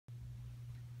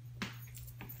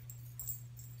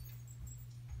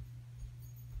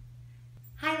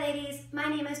ladies, my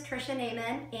name is Trisha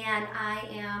Naiman and I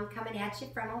am coming at you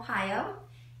from Ohio.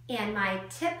 And my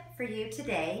tip for you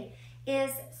today is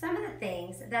some of the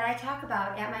things that I talk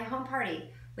about at my home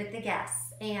party with the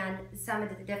guests and some of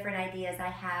the different ideas I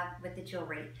have with the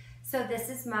jewelry. So this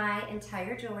is my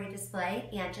entire jewelry display,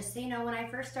 and just so you know, when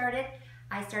I first started,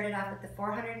 I started off with the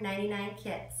 499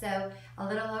 kit. So a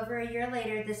little over a year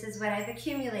later, this is what I've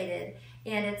accumulated,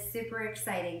 and it's super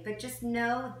exciting. But just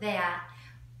know that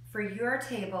for your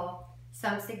table,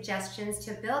 some suggestions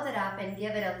to build it up and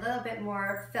give it a little bit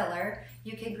more filler.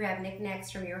 You can grab knickknacks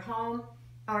from your home,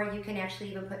 or you can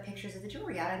actually even put pictures of the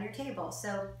jewelry out on your table.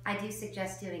 So I do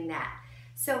suggest doing that.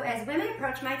 So as women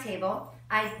approach my table,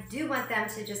 I do want them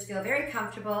to just feel very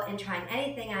comfortable in trying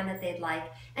anything on that they'd like,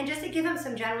 and just to give them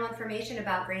some general information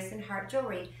about Grace&Heart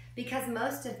jewelry, because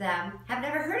most of them have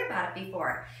never heard about it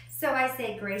before. So I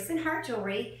say Grace&Heart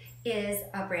Jewelry is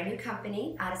a brand new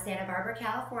company out of Santa Barbara,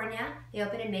 California. They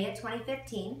opened in May of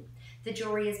 2015. The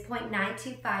jewelry is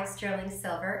 0.925 sterling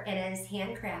silver, and it is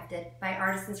handcrafted by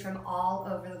artisans from all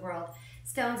over the world.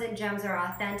 Stones and gems are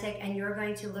authentic, and you're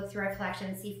going to look through our collection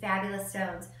and see fabulous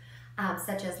stones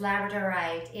such as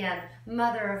labradorite and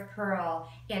mother of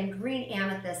pearl and green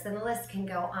amethyst, and the list can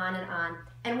go on and on.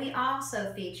 And we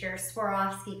also feature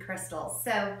Swarovski crystals.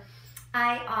 So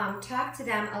I talk to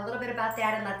them a little bit about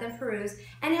that and let them peruse.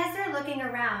 And as they're looking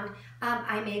around,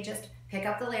 I may just pick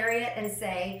up the lariat and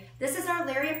say, this is our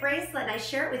lariat bracelet, and I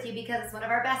share it with you because it's one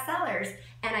of our best sellers.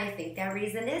 And I think that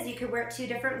reason is you can wear it two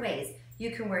different ways.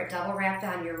 You can wear it double wrapped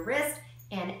on your wrist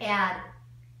and add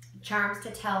charms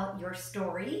to tell your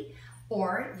story,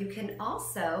 or you can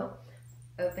also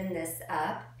open this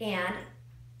up and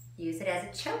use it as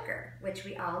a choker, which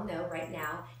we all know right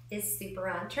now is super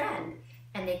on trend.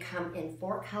 And they come in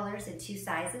 4 colors and 2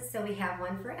 sizes, so we have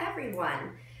one for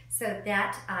everyone. So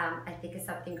that I think is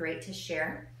something great to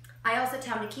share. I also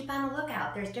tell them to keep on the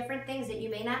lookout. There's different things that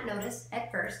you may not notice at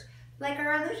first, like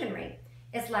our illusion ring.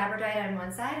 It's labradorite on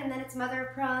one side, and then it's mother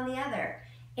of pearl on the other.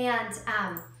 And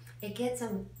it gets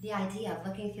them the idea of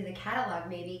looking through the catalog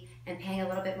maybe and paying a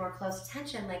little bit more close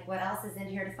attention, like what else is in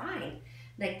here to find.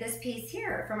 Like this piece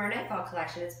here from our Nightfall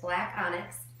collection, it's black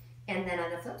onyx, and then on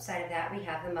the flip side of that, we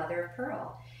have the mother of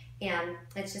pearl. And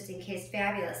it's just encased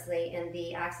fabulously in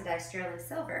the oxidized sterling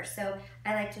silver. So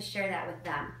I like to share that with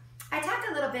them. I talked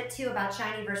a little bit too about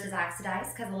shiny versus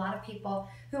oxidized, because a lot of people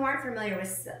who aren't familiar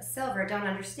with silver don't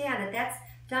understand that that's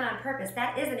done on purpose.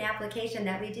 That is an application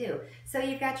that we do. So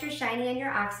you've got your shiny and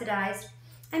your oxidized,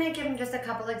 and I give them just a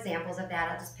couple examples of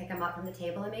that. I'll just pick them up from the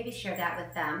table and maybe share that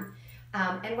with them.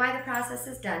 And why the process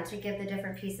is done, to give the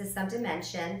different pieces some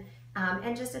dimension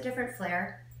and just a different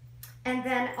flair. And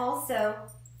then also,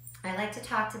 I like to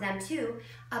talk to them too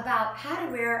about how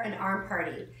to wear an arm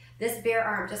party. This bare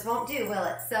arm just won't do, will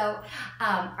it? So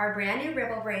our brand new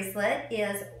ripple bracelet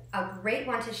is a great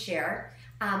one to share.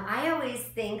 I always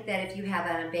think that if you have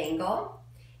a bangle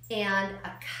and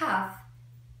a cuff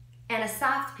and a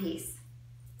soft piece,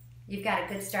 you've got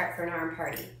a good start for an arm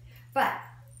party. But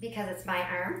because it's my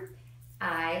arm,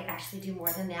 I actually do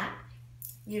more than that,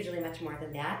 usually much more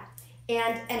than that.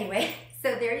 And anyway,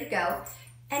 so there you go.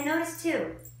 And notice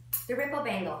too, the ripple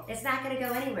bangle, it's not going to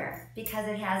go anywhere because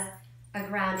it has a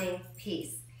grounding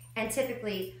piece. And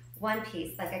typically one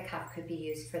piece, like a cuff, could be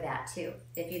used for that too,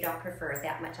 if you don't prefer it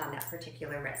that much on that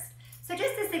particular wrist. So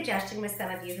just a suggestion with some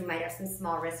of you who might have some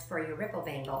small wrists for your ripple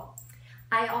bangle.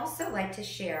 I also like to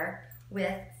share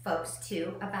with folks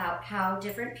too about how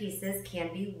different pieces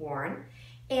can be worn.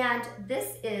 And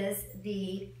this is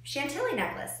the Chantilly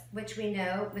necklace, which we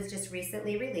know was just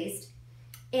recently released.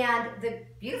 And the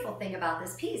beautiful thing about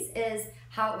this piece is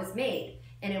how it was made.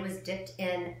 And it was dipped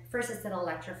in, first it's an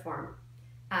electroform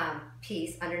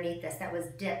piece underneath this that was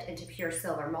dipped into pure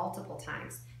silver multiple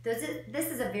times. This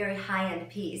is a very high-end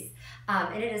piece,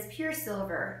 and it is pure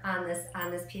silver on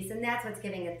this piece, and that's what's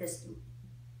giving it this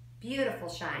beautiful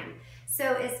shine.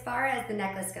 So as far as the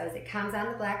necklace goes, it comes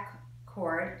on the black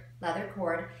cord, leather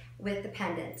cord, with the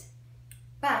pendant.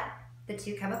 But the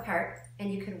two come apart,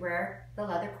 and you can wear the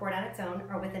leather cord on its own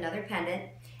or with another pendant.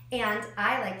 And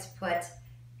I like to put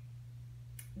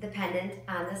the pendant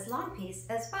on this long piece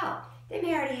as well. They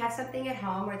may already have something at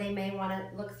home, or they may want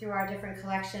to look through our different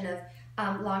collection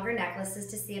of longer necklaces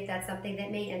to see if that's something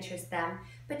that may interest them,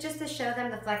 but just to show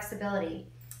them the flexibility.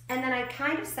 And then I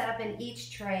kind of set up in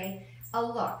each tray a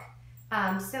look.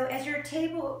 So as your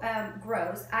table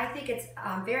grows, I think it's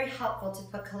very helpful to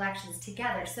put collections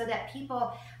together so that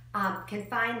people can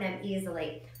find them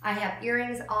easily. I have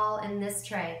earrings all in this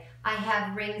tray. I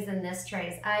have rings in this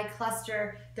tray. I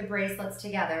cluster the bracelets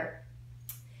together.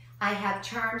 I have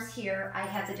charms here. I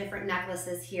have the different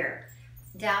necklaces here.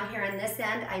 Down here on this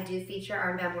end, I do feature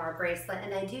our memoir bracelet,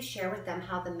 and I do share with them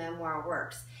how the memoir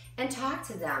works and talk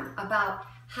to them about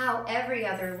how every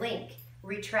other link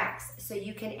retracts so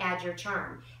you can add your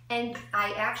charm. And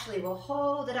I actually will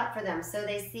hold it up for them so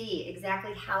they see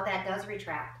exactly how that does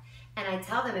retract. And I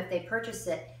tell them if they purchase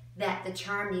it that the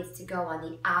charm needs to go on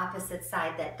the opposite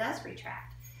side that does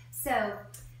retract. So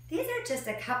these are just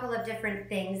a couple of different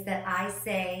things that I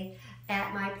say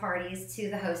at my parties to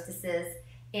the hostesses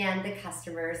and the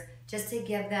customers, just to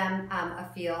give them a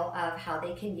feel of how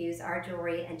they can use our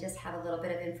jewelry and just have a little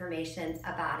bit of information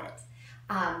about it.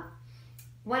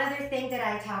 One other thing that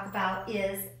I talk about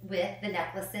is with the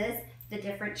necklaces, the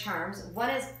different charms. 1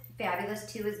 is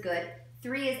fabulous, 2 is good,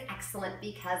 3 is excellent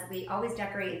because we always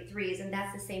decorate in 3s, and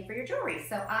that's the same for your jewelry.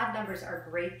 So odd numbers are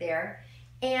great there.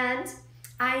 And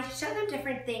I show them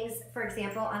different things, for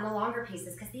example, on the longer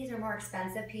pieces, because these are more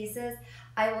expensive pieces.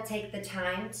 I will take the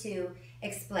time to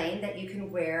explain that you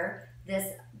can wear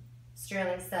this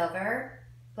sterling silver,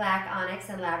 black onyx,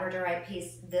 and labradorite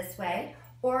piece this way,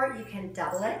 or you can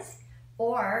double it,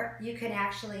 or you can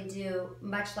actually do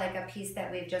much like a piece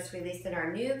that we've just released in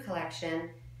our new collection.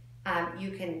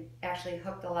 You can actually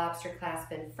hook the lobster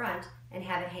clasp in front and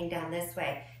have it hang down this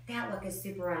way. That look is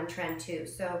super on trend too.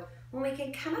 So when we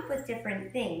can come up with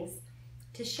different things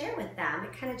to share with them,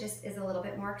 it kind of just is a little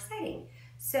bit more exciting.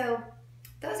 So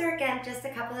those are, again, just a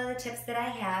couple of the tips that I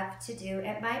have to do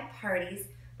at my parties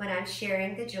when I'm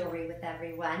sharing the jewelry with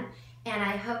everyone. And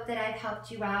I hope that I've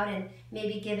helped you out and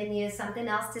maybe given you something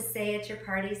else to say at your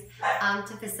parties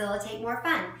to facilitate more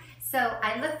fun. So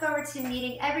I look forward to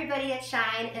meeting everybody at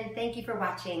Shine, and thank you for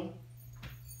watching.